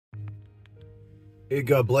Hey,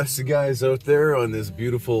 God bless you guys out there on this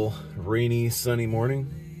beautiful, rainy, sunny morning.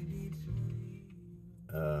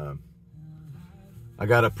 I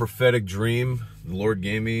got a prophetic dream the Lord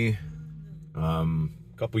gave me a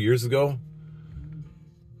couple years ago.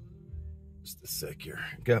 Just a sec here.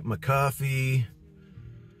 Got my coffee.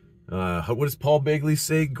 What does Paul Begley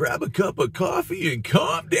say? Grab a cup of coffee and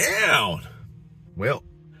calm down. Well,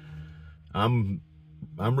 I'm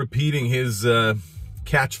repeating his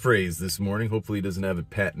catchphrase this morning. Hopefully he doesn't have it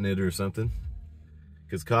patented or something,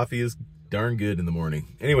 because coffee is darn good in the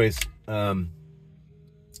morning. Anyways, I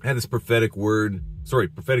had this prophetic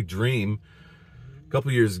dream a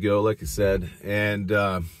couple years ago, like I said, and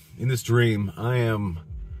in this dream I am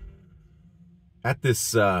at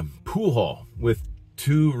this pool hall with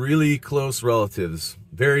two really close relatives,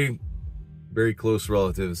 very, very close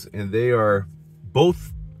relatives, and they are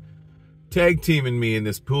both tag teaming me in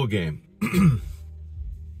this pool game.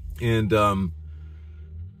 And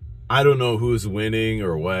I don't know who's winning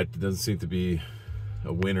or what. It doesn't seem to be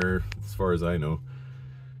a winner as far as I know.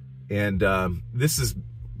 And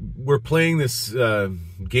we're playing this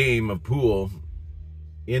game of pool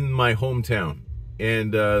in my hometown.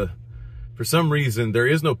 And for some reason, there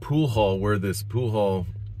is no pool hall where this pool hall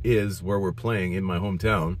is, where we're playing in my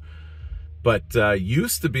hometown. But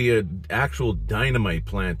used to be an actual dynamite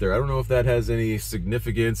plant there. I don't know if that has any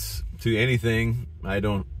significance to anything. I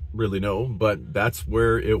don't really know, but that's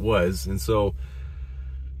where it was. And so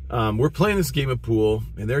we're playing this game of pool,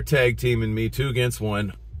 and they're tag teaming me 2 against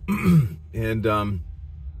 1. And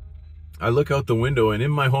I look out the window, and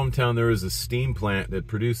in my hometown there is a steam plant that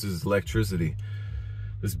produces electricity.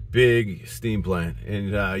 This big steam plant,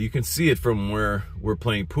 and you can see it from where we're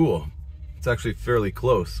playing pool. It's actually fairly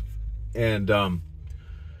close. And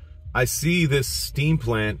I see this steam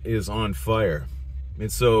plant is on fire.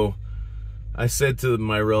 And so I said to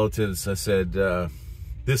my relatives, I said,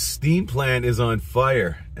 this steam plant is on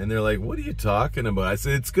fire. And they're like, what are you talking about? I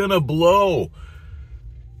said, it's gonna blow.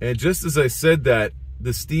 And just as I said that,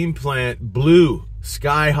 the steam plant blew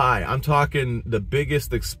sky high. I'm talking the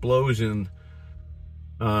biggest explosion.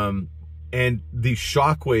 And the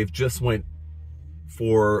shockwave just went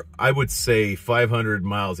for, I would say, 500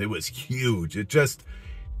 miles. It was huge. It just,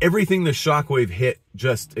 everything the shockwave hit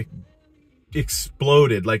just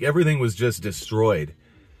exploded. Like everything was just destroyed.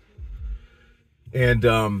 And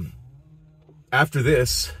after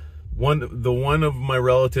this, one of my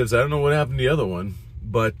relatives, I don't know what happened to the other one,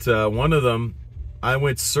 but one of them, I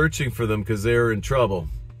went searching for them because they were in trouble.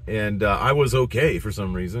 And I was okay for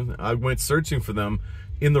some reason. I went searching for them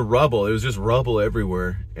in the rubble. It was just rubble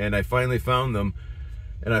everywhere. And I finally found them.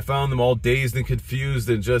 And I found them all dazed and confused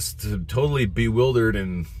and just totally bewildered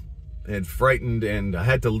and frightened. And I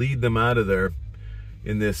had to lead them out of there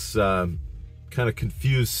in this kind of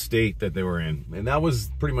confused state that they were in. And that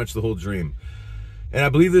was pretty much the whole dream. And I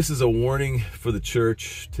believe this is a warning for the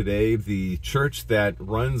church today, the church that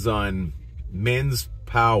runs on men's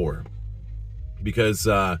power. Because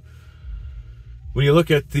when you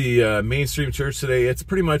look at the mainstream church today, it's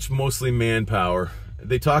pretty much mostly manpower.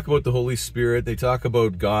 They talk about the Holy Spirit, they talk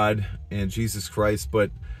about God and Jesus Christ, but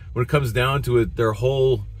when it comes down to it, their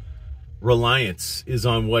whole reliance is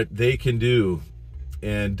on what they can do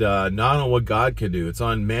and not on what God can do. It's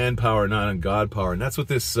on manpower, not on God power. And that's what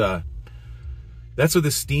this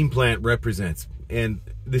steam plant represents. And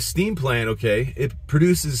the steam plant, okay, it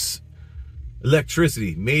produces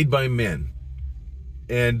electricity made by men,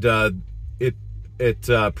 and it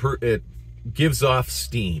gives off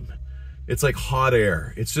steam. It's like hot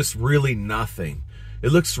air. It's just really nothing.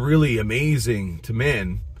 It looks really amazing to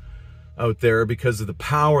men out there because of the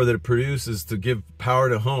power that it produces to give power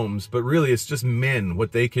to homes, but really it's just men,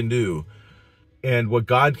 what they can do. And what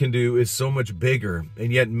God can do is so much bigger,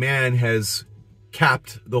 and yet man has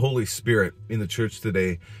capped the Holy Spirit in the church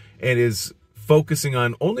today and is focusing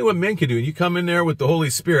on only what men can do. And you come in there with the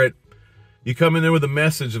Holy Spirit, you come in there with the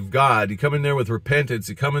message of God, you come in there with repentance,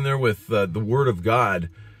 you come in there with the Word of God,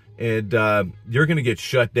 and you're going to get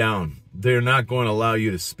shut down. They're not going to allow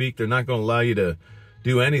you to speak. They're not going to allow you to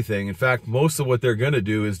do anything. In fact, most of what they're going to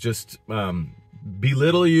do is just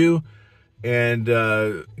belittle you and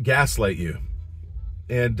gaslight you.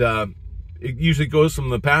 And it usually goes from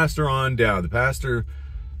the pastor on down. The pastor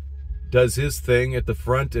does his thing at the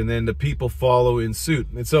front, and then the people follow in suit.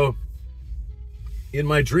 And so in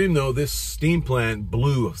my dream, though, this steam plant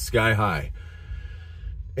blew sky high.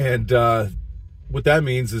 And what that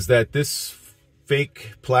means is that this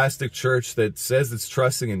fake plastic church that says it's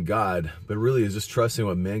trusting in God, but really is just trusting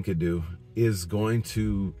what men could do, is going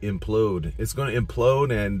to implode. It's going to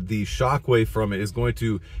implode, and the shockwave from it is going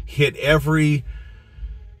to hit every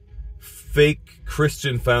fake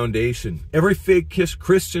Christian foundation. Every fake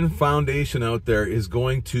Christian foundation out there is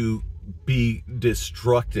going to be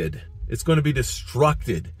destructed. It's going to be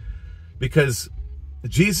destructed because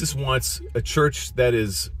Jesus wants a church that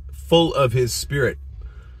is full of his Spirit,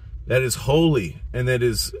 that is holy, and that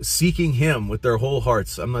is seeking him with their whole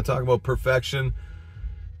hearts. I'm not talking about perfection.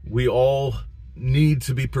 We all need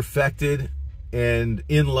to be perfected and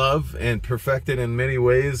in love and perfected in many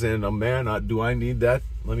ways. And oh man, do I need that?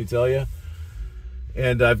 Let me tell you.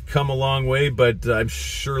 And I've come a long way, but I'm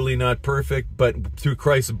surely not perfect. But through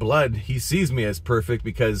Christ's blood, he sees me as perfect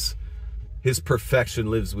because his perfection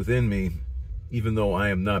lives within me, even though I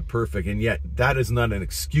am not perfect. And yet that is not an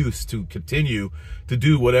excuse to continue to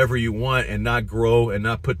do whatever you want and not grow and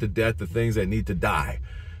not put to death the things that need to die.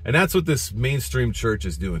 And that's what this mainstream church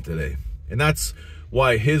is doing today. And that's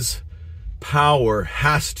why his power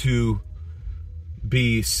has to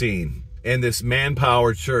be seen. And this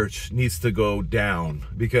manpower church needs to go down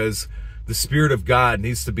because the Spirit of God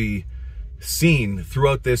needs to be seen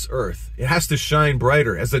throughout this earth. It has to shine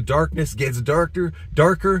brighter. As the darkness gets darker,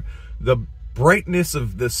 the brightness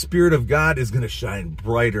of the Spirit of God is going to shine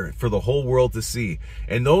brighter for the whole world to see.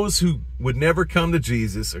 And those who would never come to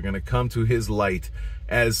Jesus are going to come to his light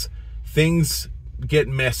as things get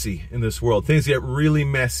messy in this world. Things get really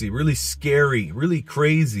messy, really scary, really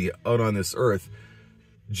crazy out on this earth.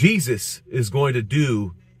 Jesus is going to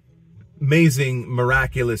do amazing,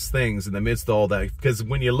 miraculous things in the midst of all that. Because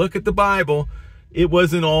when you look at the Bible, it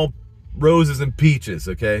wasn't all roses and peaches,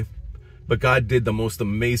 okay? But God did the most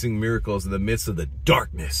amazing miracles in the midst of the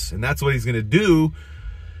darkness. And that's what he's going to do.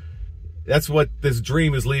 That's what this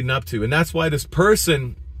dream is leading up to. And that's why this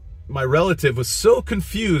person, my relative, was so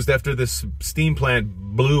confused after this steam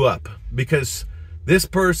plant blew up. Because this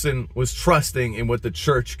person was trusting in what the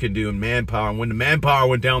church can do in manpower. And when the manpower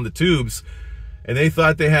went down the tubes and they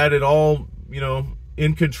thought they had it all,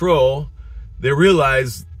 in control, they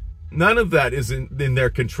realized none of that is in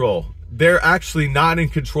their control. They're actually not in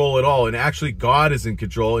control at all. And actually God is in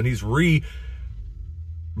control, and he's revamping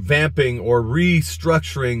or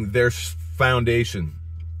restructuring their foundation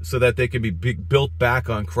so that they can be built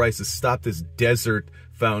back on Christ to stop this desert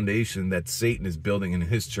foundation that Satan is building in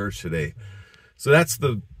his church today. So that's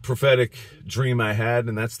the prophetic dream I had,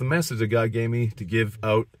 and that's the message that God gave me to give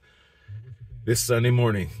out this Sunday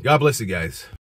morning. God bless you guys.